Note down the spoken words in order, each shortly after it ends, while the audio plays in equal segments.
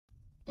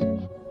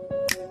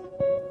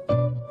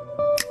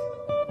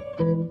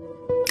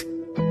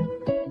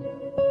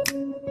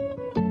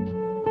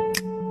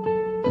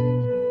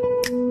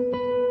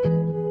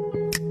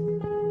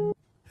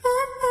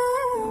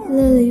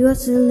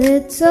was a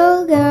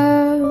little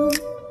girl,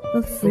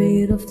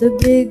 afraid of the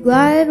big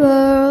wide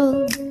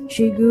world.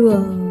 She grew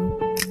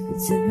up,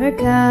 it's in her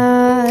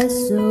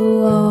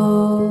castle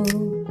walls.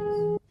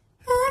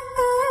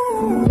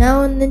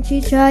 Now and then she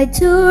tried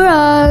to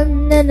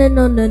run, and then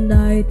on the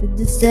night with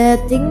the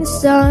setting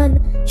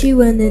sun, she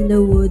went in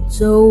the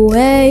woods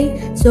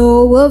away,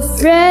 so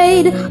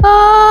afraid,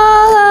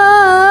 all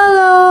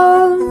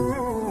alone.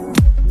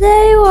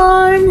 They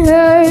warned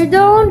her,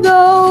 don't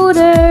go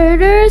there,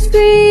 there's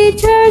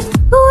creatures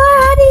who are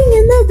hiding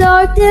in the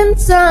dark, and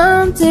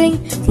something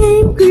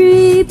came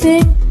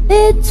creeping.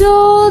 It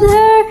told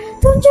her,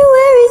 don't you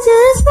worry,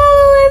 just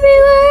follow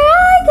everywhere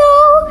I go.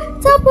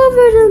 Top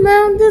over the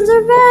mountains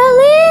or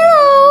valley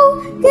low,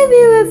 give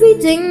you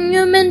everything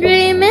you've been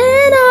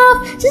dreaming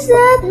of, just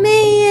let me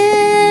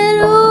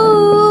in.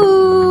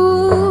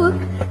 Ooh,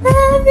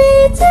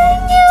 everything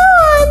you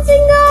want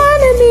ain't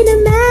gonna be the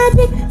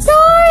magic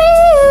story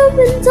you've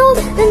been told,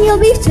 and you'll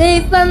be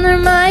safe under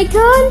my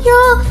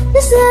control,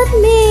 just let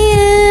me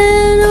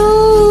in. Ooh.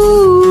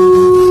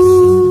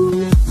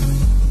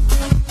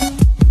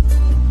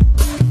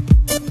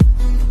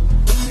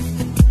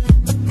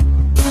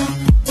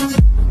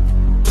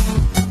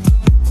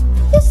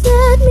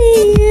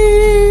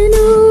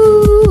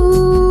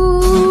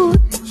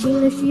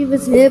 She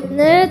was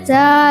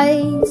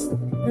hypnotized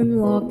and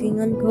walking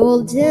on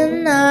cold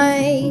tin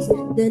ice.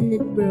 Then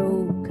it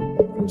broke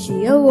and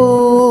she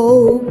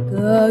awoke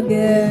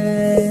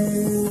again.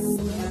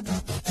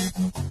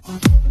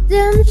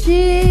 Then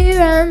she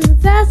ran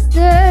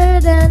faster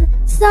than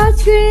started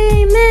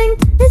screaming,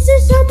 is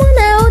there someone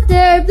out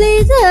there?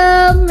 Please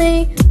help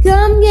me,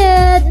 come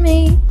get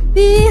me.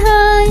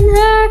 Behind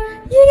her,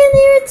 you can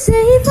hear it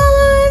say,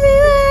 follow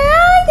everywhere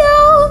I go.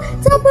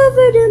 Top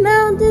over the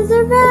mountains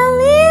or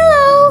valley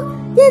low,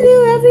 give you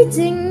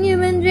everything you've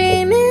been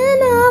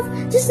dreaming of,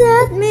 just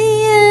let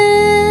me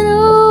in.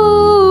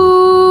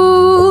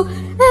 Oh,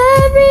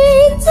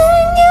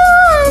 everything you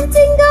want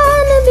ain't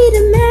gonna be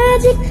the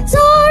magic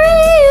story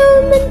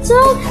you've been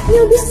told,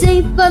 you'll be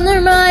safe under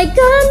my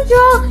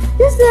control,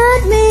 just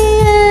let me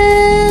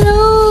in. Oh,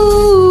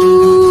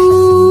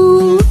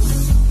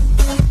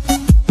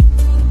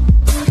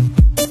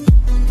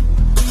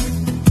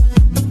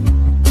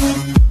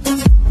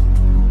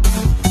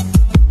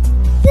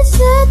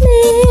 let me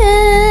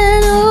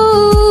in. Oh,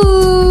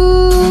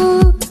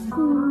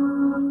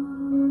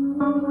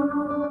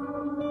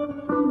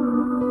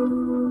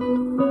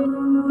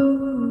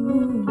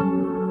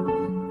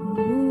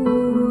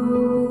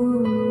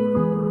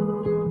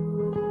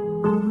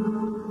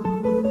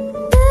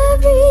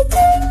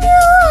 everything you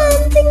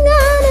want ain't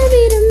gonna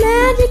be the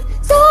magic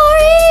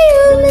story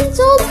you've been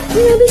told,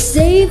 you'll be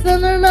safe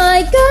under my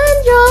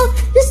control,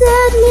 just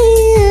let me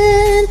in.